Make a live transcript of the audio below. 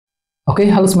Oke,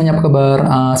 halo semuanya, apa kabar?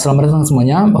 Selamat datang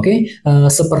semuanya. Oke,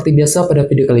 seperti biasa pada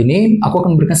video kali ini, aku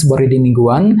akan memberikan sebuah reading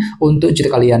mingguan untuk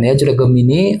zodiak kalian ya, zodiak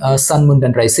Gemini, Sun, Moon,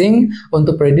 dan Rising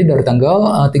untuk periode dari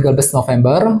tanggal 13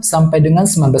 November sampai dengan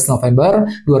 19 November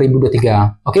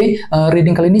 2023. Oke,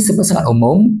 reading kali ini sangat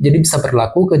umum, jadi bisa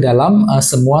berlaku ke dalam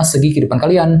semua segi kehidupan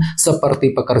kalian,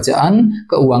 seperti pekerjaan,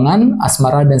 keuangan,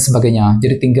 asmara, dan sebagainya.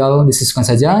 Jadi tinggal disesuaikan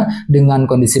saja dengan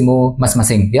kondisimu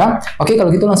masing-masing ya. Oke, kalau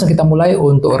gitu langsung kita mulai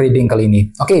untuk reading kali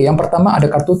ini. Oke, yang pertama ada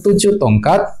kartu 7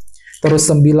 tongkat, terus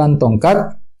 9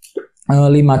 tongkat, 5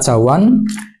 cawan,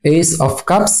 Ace of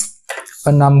Cups,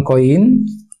 6 koin,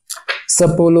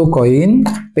 10 koin,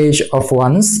 Page of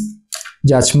Wands,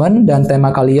 Judgment, dan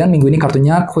tema kalian minggu ini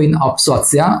kartunya Queen of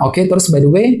Swords ya. Oke, terus by the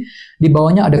way, di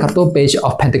bawahnya ada kartu Page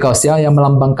of Pentacles ya, yang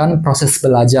melambangkan proses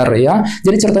belajar ya.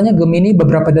 Jadi ceritanya Gemini,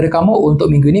 beberapa dari kamu untuk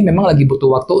minggu ini memang lagi butuh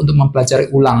waktu untuk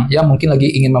mempelajari ulang ya. Mungkin lagi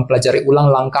ingin mempelajari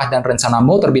ulang langkah dan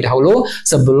rencanamu terlebih dahulu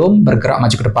sebelum bergerak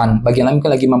maju ke depan. Bagian lain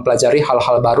mungkin lagi mempelajari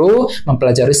hal-hal baru,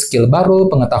 mempelajari skill baru,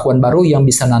 pengetahuan baru yang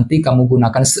bisa nanti kamu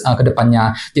gunakan ke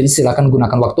depannya. Jadi silakan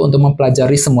gunakan waktu untuk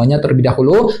mempelajari semuanya terlebih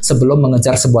dahulu sebelum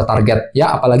mengejar sebuah target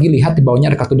ya. Apalagi lihat di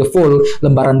bawahnya ada kartu The Fool,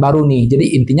 lembaran baru nih. Jadi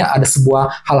intinya ada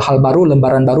sebuah hal-hal baru,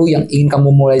 lembaran baru yang ingin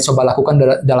kamu mulai coba lakukan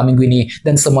dalam minggu ini,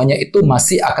 dan semuanya itu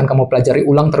masih akan kamu pelajari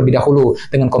ulang terlebih dahulu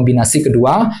dengan kombinasi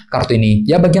kedua kartu ini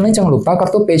ya. Bagian lain jangan lupa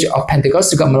kartu Page of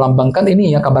Pentacles juga melambangkan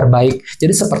ini ya, kabar baik.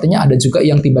 Jadi sepertinya ada juga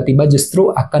yang tiba-tiba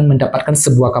justru akan mendapatkan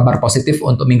sebuah kabar positif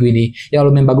untuk minggu ini ya,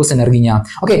 lumayan bagus energinya.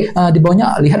 Oke, di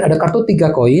bawahnya lihat ada kartu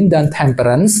 3 koin dan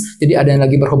Temperance. Jadi ada yang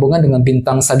lagi berhubungan dengan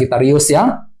bintang Sagittarius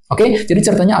ya. Oke, jadi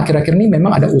ceritanya akhir-akhir ini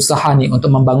memang ada usaha nih untuk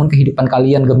membangun kehidupan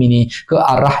kalian Gemini ke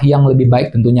arah yang lebih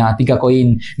baik tentunya. 3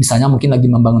 koin, misalnya mungkin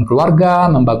lagi membangun keluarga,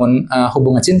 membangun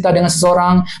hubungan cinta dengan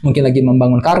seseorang, mungkin lagi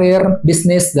membangun karir,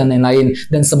 bisnis, dan lain-lain.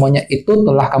 Dan semuanya itu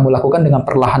telah kamu lakukan dengan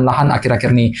perlahan-lahan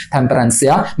akhir-akhir ini. Temperance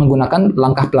ya, menggunakan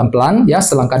langkah pelan-pelan ya,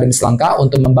 selangkah demi selangkah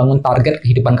untuk membangun target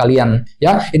kehidupan kalian.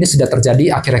 Ya, ini sudah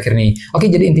terjadi akhir-akhir ini. Oke,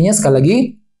 jadi intinya sekali lagi,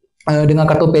 dengan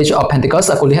kartu Page of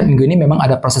Pentacles, aku lihat minggu ini memang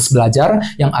ada proses belajar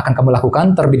yang akan kamu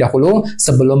lakukan terlebih dahulu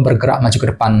sebelum bergerak maju ke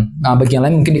depan. Nah, bagi yang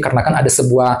lain mungkin dikarenakan ada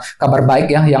sebuah kabar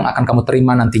baik ya yang akan kamu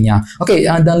terima nantinya. Oke,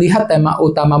 dan lihat tema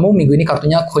utamamu minggu ini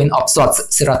kartunya Queen of Swords,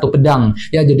 si Ratu Pedang.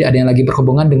 Ya, jadi ada yang lagi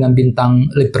berhubungan dengan bintang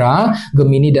Libra,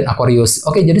 Gemini, dan Aquarius.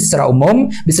 Oke, jadi secara umum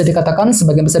bisa dikatakan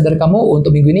sebagian besar dari kamu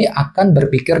untuk minggu ini akan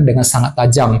berpikir dengan sangat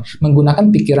tajam,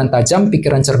 menggunakan pikiran tajam,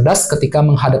 pikiran cerdas ketika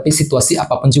menghadapi situasi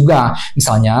apapun juga.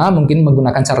 Misalnya mungkin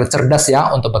menggunakan cara cerdas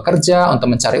ya untuk bekerja, untuk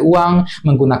mencari uang,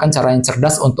 menggunakan cara yang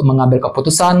cerdas untuk mengambil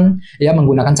keputusan, ya,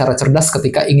 menggunakan cara cerdas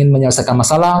ketika ingin menyelesaikan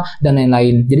masalah, dan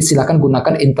lain-lain. Jadi silakan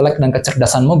gunakan intelek dan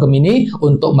kecerdasanmu Gemini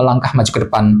untuk melangkah maju ke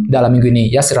depan dalam minggu ini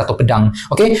ya, si Ratu Pedang.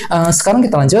 Oke, sekarang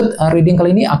kita lanjut. Reading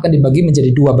kali ini akan dibagi menjadi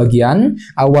 2 bagian,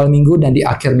 awal minggu dan di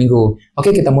akhir minggu.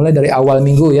 Oke, kita mulai dari awal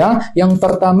minggu ya. Yang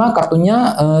pertama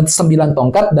kartunya 9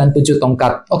 tongkat dan 7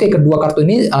 tongkat. Oke, kedua kartu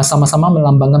ini sama-sama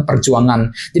melambangkan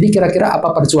perjuangan. Jadi kira-kira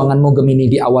apa perjuanganmu Gemini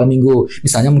di awal minggu?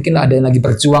 Misalnya mungkin ada yang lagi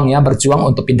berjuang ya,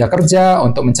 berjuang untuk pindah kerja,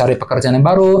 untuk mencari pekerjaan yang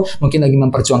baru, mungkin lagi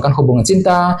memperjuangkan hubungan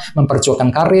cinta, memperjuangkan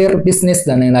karir, bisnis,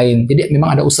 dan lain-lain. Jadi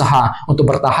memang ada usaha untuk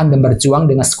bertahan dan berjuang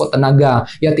dengan sekuat tenaga,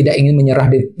 ya, tidak ingin menyerah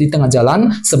di tengah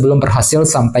jalan sebelum berhasil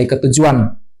sampai ke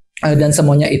tujuan. Dan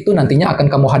semuanya itu nantinya akan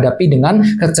kamu hadapi dengan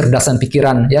kecerdasan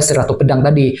pikiran ya, si Ratu Pedang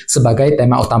tadi sebagai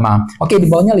tema utama. Oke, di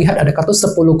bawahnya lihat ada kartu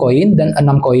 10 koin dan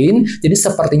 6 koin. Jadi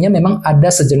sepertinya memang ada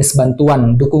sejenis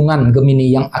bantuan, dukungan Gemini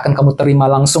yang akan kamu terima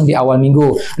langsung di awal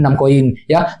minggu. 6 koin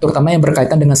ya, terutama yang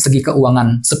berkaitan dengan segi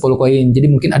keuangan. 10 koin. Jadi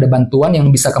mungkin ada bantuan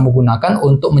yang bisa kamu gunakan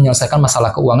untuk menyelesaikan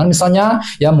masalah keuangan misalnya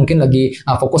ya, mungkin lagi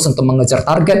fokus untuk mengejar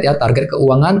target ya, target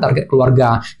keuangan, target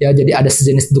keluarga ya. Jadi ada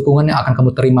sejenis dukungan yang akan kamu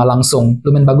terima langsung.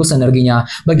 Lumayan bagus energinya.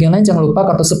 Bagian lain jangan lupa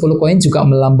kartu 10 koin juga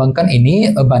melambangkan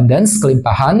ini abundance,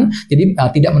 kelimpahan. Jadi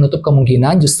tidak menutup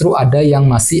kemungkinan justru ada yang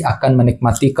masih akan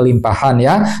menikmati kelimpahan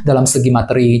ya dalam segi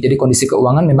materi. Jadi kondisi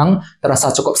keuangan memang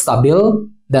terasa cukup stabil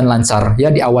dan lancar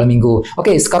ya di awal minggu.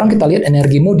 Oke, sekarang kita lihat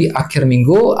energimu di akhir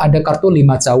minggu. Ada kartu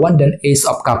 5 cawan dan Ace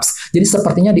of Cups. Jadi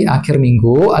sepertinya di akhir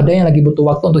minggu ada yang lagi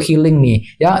butuh waktu untuk healing nih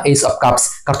ya, Ace of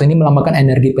Cups. Kartu ini melambangkan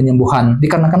energi penyembuhan.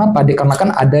 Dikarenakan apa?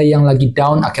 Dikarenakan ada yang lagi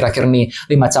down akhir-akhir nih,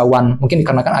 5 cawan. Mungkin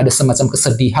dikarenakan ada semacam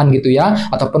kesedihan gitu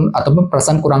ya, ataupun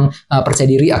perasaan kurang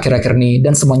percaya diri akhir-akhir ini,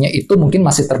 dan semuanya itu mungkin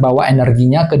masih terbawa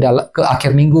energinya ke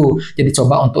akhir minggu. Jadi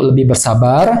coba untuk lebih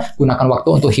bersabar, gunakan waktu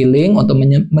untuk healing, untuk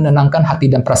menenangkan hati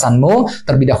dan perasaanmu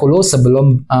terlebih dahulu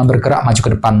sebelum bergerak maju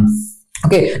ke depan.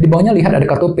 Oke, di bawahnya lihat ada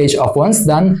kartu Page of Wands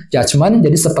dan Judgment.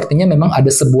 Jadi sepertinya memang ada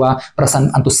sebuah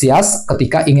perasaan antusias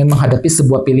ketika ingin menghadapi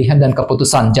sebuah pilihan dan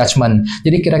keputusan, Judgment.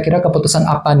 Jadi kira-kira keputusan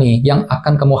apa nih yang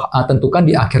akan kamu tentukan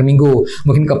di akhir minggu?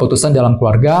 Mungkin keputusan dalam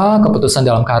keluarga, keputusan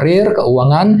dalam karir,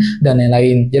 keuangan, dan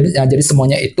lain-lain. Jadi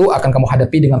semuanya itu akan kamu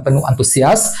hadapi dengan penuh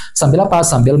antusias. Sambil apa?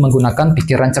 Sambil menggunakan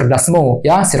pikiran cerdasmu.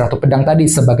 Ya, si Ratu Pedang tadi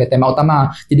sebagai tema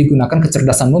utama. Jadi gunakan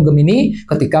kecerdasanmu, Gemini,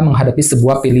 ketika menghadapi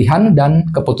sebuah pilihan dan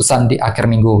keputusan di akhir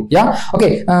minggu, ya.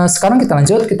 Oke, sekarang kita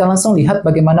lanjut, kita langsung lihat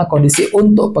bagaimana kondisi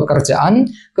untuk pekerjaan,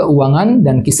 keuangan,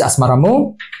 dan kisah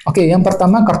asmaramu. Oke, yang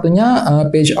pertama kartunya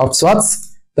Page of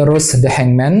Swords, terus The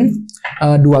Hangman,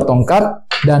 2 tongkat,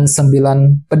 dan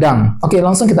 9 pedang. Oke,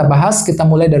 langsung kita bahas. Kita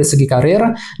mulai dari segi karir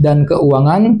dan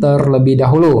keuangan terlebih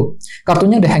dahulu.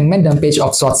 Kartunya The Hangman dan Page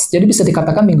of Swords. Jadi bisa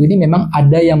dikatakan minggu ini memang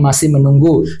ada yang masih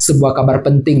menunggu sebuah kabar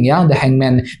penting, ya, The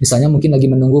Hangman. Misalnya mungkin lagi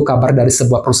menunggu kabar dari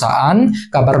sebuah perusahaan,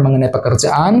 kabar mengenai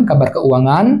pekerjaan, kabar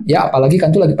keuangan, ya, apalagi kan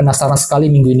tuh lagi penasaran sekali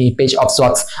minggu ini, Page of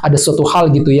Swords. Ada suatu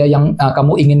hal gitu ya yang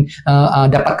kamu ingin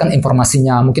dapatkan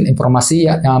informasinya, mungkin informasi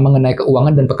ya, mengenai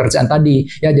keuangan dan pekerjaan tadi,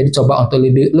 ya. Jadi coba untuk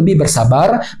lebih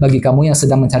bersabar bagi kamu yang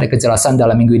sedang mencari kejelasan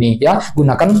dalam minggu ini, ya.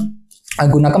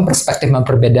 Gunakan perspektif yang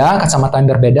berbeda, kacamata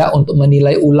yang berbeda untuk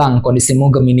menilai ulang kondisimu,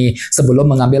 Gemini, sebelum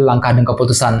mengambil langkah dan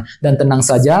keputusan. Dan tenang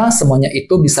saja, semuanya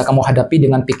itu bisa kamu hadapi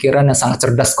dengan pikiran yang sangat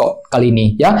cerdas kok kali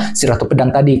ini, ya. Si Ratu Pedang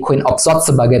tadi, Queen of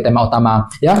Swords sebagai tema utama,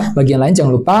 ya. Bagian lain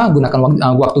jangan lupa gunakan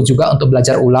waktu juga untuk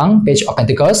belajar ulang Page of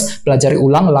Pentacles, pelajari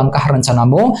ulang langkah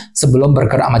rencanamu sebelum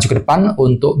bergerak maju ke depan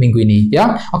untuk minggu ini,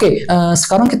 ya. Oke,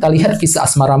 sekarang kita lihat kisah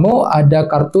asmaramu. Ada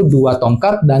kartu 2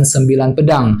 tongkat dan 9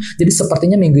 pedang. Jadi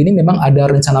sepertinya minggu ini memang ada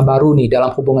rencana baru nih dalam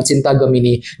hubungan cinta,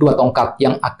 Gemini, 2 tongkat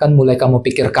yang akan mulai kamu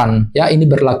pikirkan, ya. Ini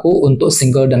berlaku untuk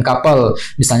single dan couple.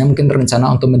 Misalnya mungkin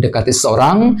rencana untuk mendekati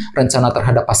seseorang, rencana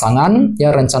terhadap pasangan, ya,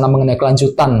 rencana mengenai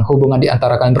kelanjutan hubungan di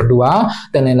antara kalian berdua,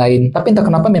 dan lain-lain. Tapi entah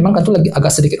kenapa memang kan tuh lagi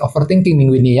agak sedikit overthinking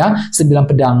minggu ini, ya. 9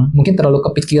 pedang, mungkin terlalu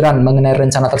kepikiran mengenai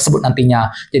rencana tersebut nantinya.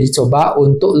 Jadi coba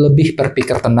untuk lebih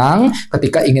berpikir tenang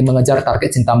ketika ingin mengejar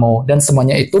target cintamu, dan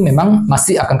semuanya itu memang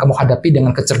masih akan kamu hadapi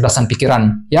dengan kecerdasan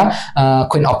pikiran, ya.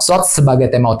 Queen of Swords sebagai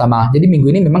tema utama. Jadi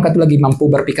minggu ini memang kamu lagi mampu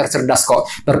berpikir cerdas kok.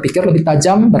 Berpikir lebih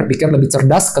tajam, berpikir lebih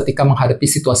cerdas ketika menghadapi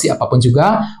situasi apapun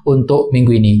juga untuk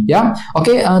minggu ini, ya.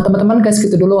 Oke, teman-teman, guys,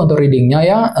 gitu dulu untuk readingnya,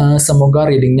 ya. Semoga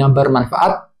readingnya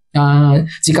bermanfaat.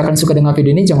 Jika kalian suka dengan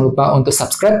video ini, jangan lupa untuk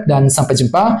subscribe dan sampai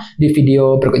jumpa di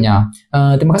video berikutnya.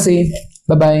 Terima kasih.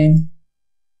 Bye-bye.